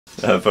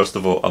First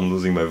of all, I'm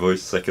losing my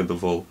voice. Second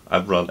of all,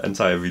 I've run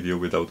entire video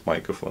without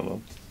microphone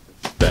on.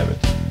 Damn it.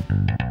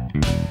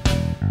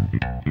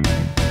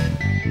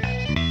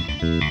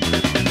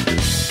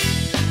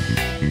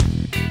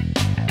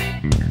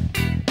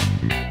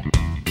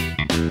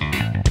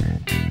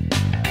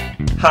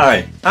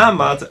 Hi, I'm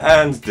Marta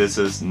and this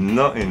is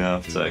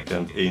NotEnoughTECH,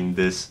 and in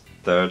this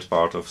third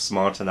part of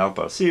Smart and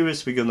NavBar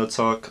series we're gonna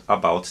talk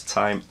about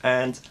time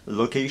and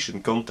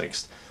location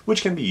context,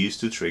 which can be used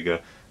to trigger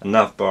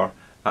NavBar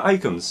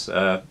icons,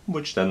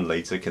 which then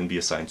later can be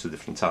assigned to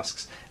different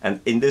tasks.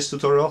 And in this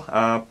tutorial,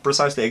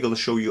 precisely I'm going to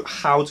show you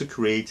how to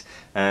create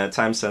a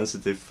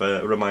time-sensitive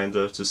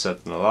reminder to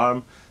set an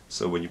alarm.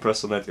 So when you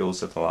press on it, it will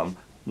set an alarm.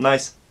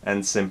 Nice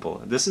and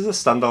simple. This is a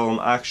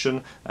standalone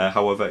action,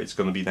 however it's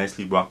going to be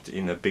nicely wrapped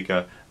in a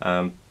bigger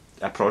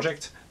a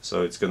project.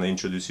 So it's going to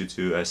introduce you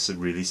to a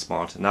really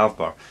smart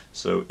NavBar.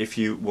 So if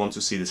you want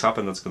to see this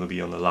happen, that's going to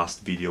be on the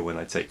last video when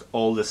I take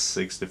all the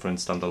 6 different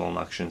standalone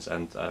actions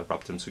and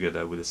wrap them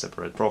together with a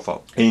separate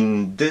profile.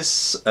 In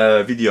this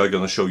video I'm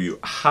going to show you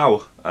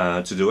how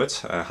to do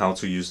it, how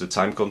to use the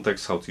time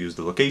context, how to use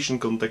the location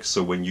context.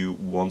 So when you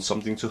want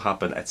something to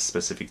happen at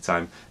specific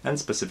time and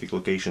specific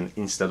location,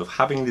 instead of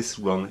having this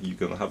run, you're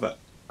going to have an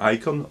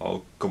icon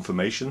or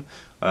confirmation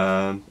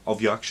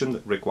of your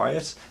action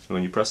required, and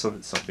when you press on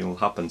it, something will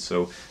happen.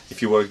 So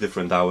if you work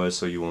different hours,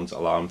 so you want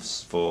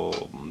alarms for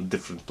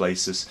different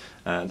places,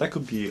 that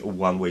could be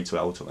one way to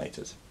automate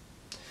it.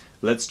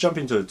 Let's jump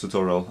into a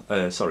tutorial,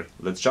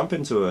 let's jump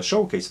into a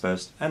showcase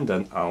first, and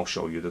then I'll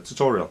show you the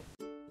tutorial.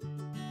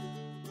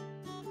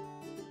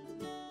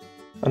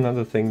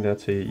 Another thing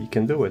that you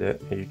can do with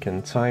it, you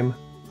can time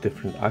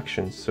different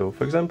actions. So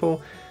for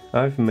example,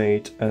 I've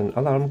made an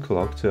alarm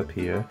clock to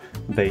appear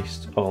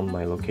based on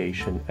my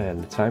location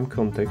and time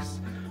context,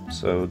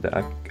 so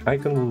the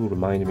icon will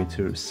remind me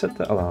to set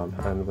the alarm,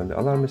 and when the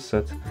alarm is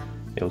set,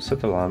 it will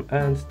set the alarm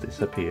and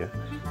disappear.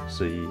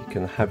 So you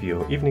can have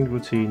your evening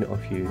routine, or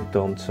if you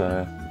don't,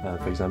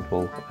 for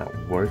example,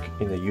 work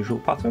in the usual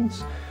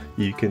patterns,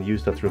 you can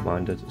use that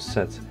reminder to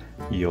set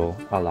your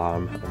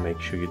alarm and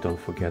make sure you don't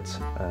forget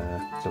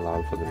the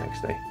alarm for the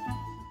next day.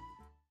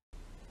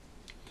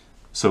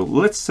 So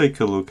let's take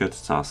a look at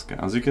TASKER.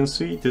 As you can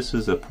see, this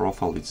is the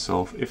profile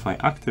itself. If I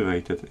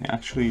activate it, it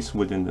actually is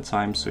within the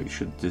time, so it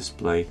should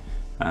display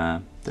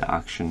the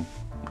action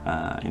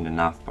in the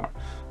navbar.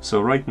 So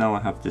right now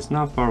I have this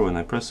navbar. When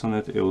I press on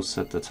it, it will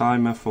set the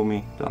timer for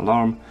me, the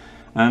alarm,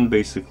 and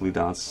basically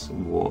that's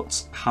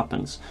what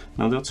happens.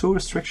 Now there are 2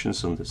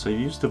 restrictions on this. I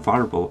use the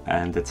variable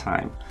and the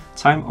time.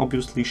 Time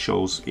obviously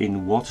shows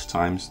in what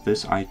times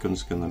this icon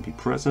is going to be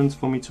present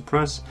for me to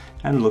press,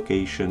 and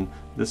location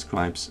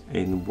describes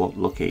in what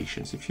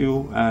locations. If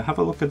you have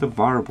a look at the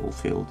variable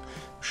field,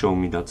 show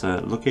me that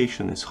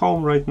location is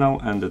home right now,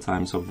 and the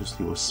times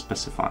obviously was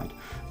specified.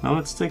 Now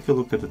let's take a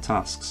look at the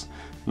tasks.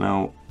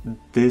 Now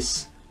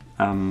this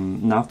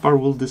navbar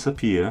will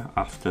disappear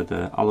after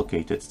the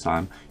allocated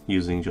time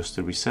using just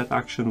a reset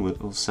action, which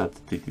will set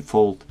the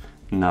default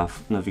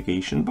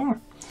navigation bar.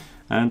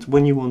 And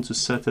when you want to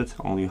set it,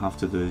 all you have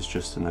to do is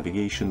just a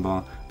navigation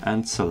bar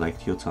and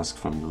select your task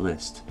from the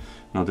list.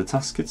 Now the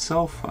task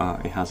itself,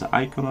 it has an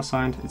icon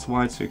assigned. It's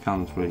white, so you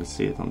can't really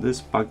see it on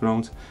this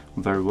background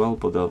very well,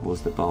 but that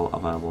was the bell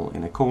available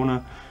in a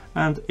corner.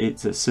 And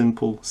it's a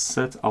simple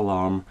set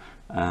alarm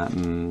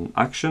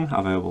action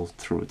available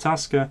through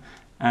TASKER,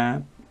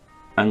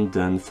 and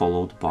then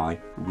followed by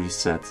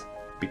reset,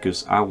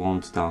 because I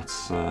want that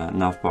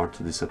navbar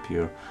to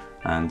disappear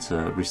and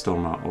restore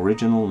my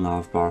original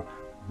navbar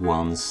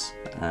once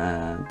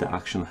the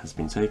action has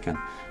been taken.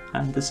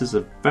 And this is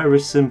a very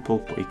simple,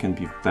 but it can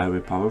be very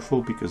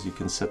powerful, because you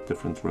can set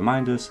different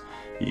reminders,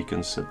 you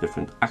can set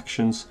different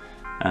actions,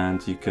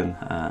 and you can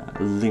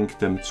link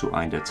them to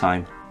either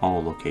time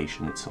or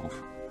location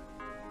itself.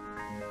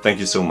 Thank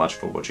you so much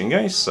for watching,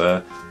 guys.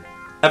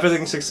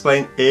 Everything's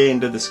explained in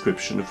the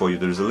description for you.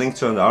 There's a link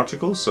to an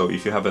article, so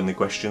if you have any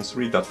questions,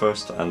 read that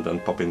first and then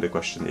pop in the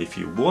question if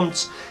you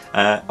want.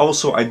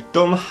 Also, I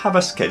don't have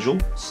a schedule,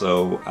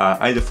 so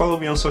either follow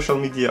me on social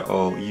media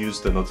or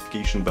use the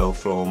notification bell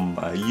from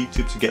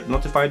YouTube to get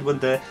notified when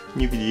the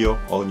new video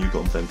or new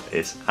content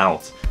is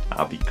out.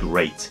 That'll be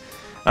great.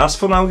 As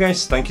for now,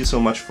 guys, thank you so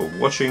much for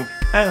watching,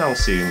 and I'll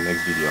see you in the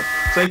next video.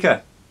 Take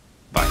care!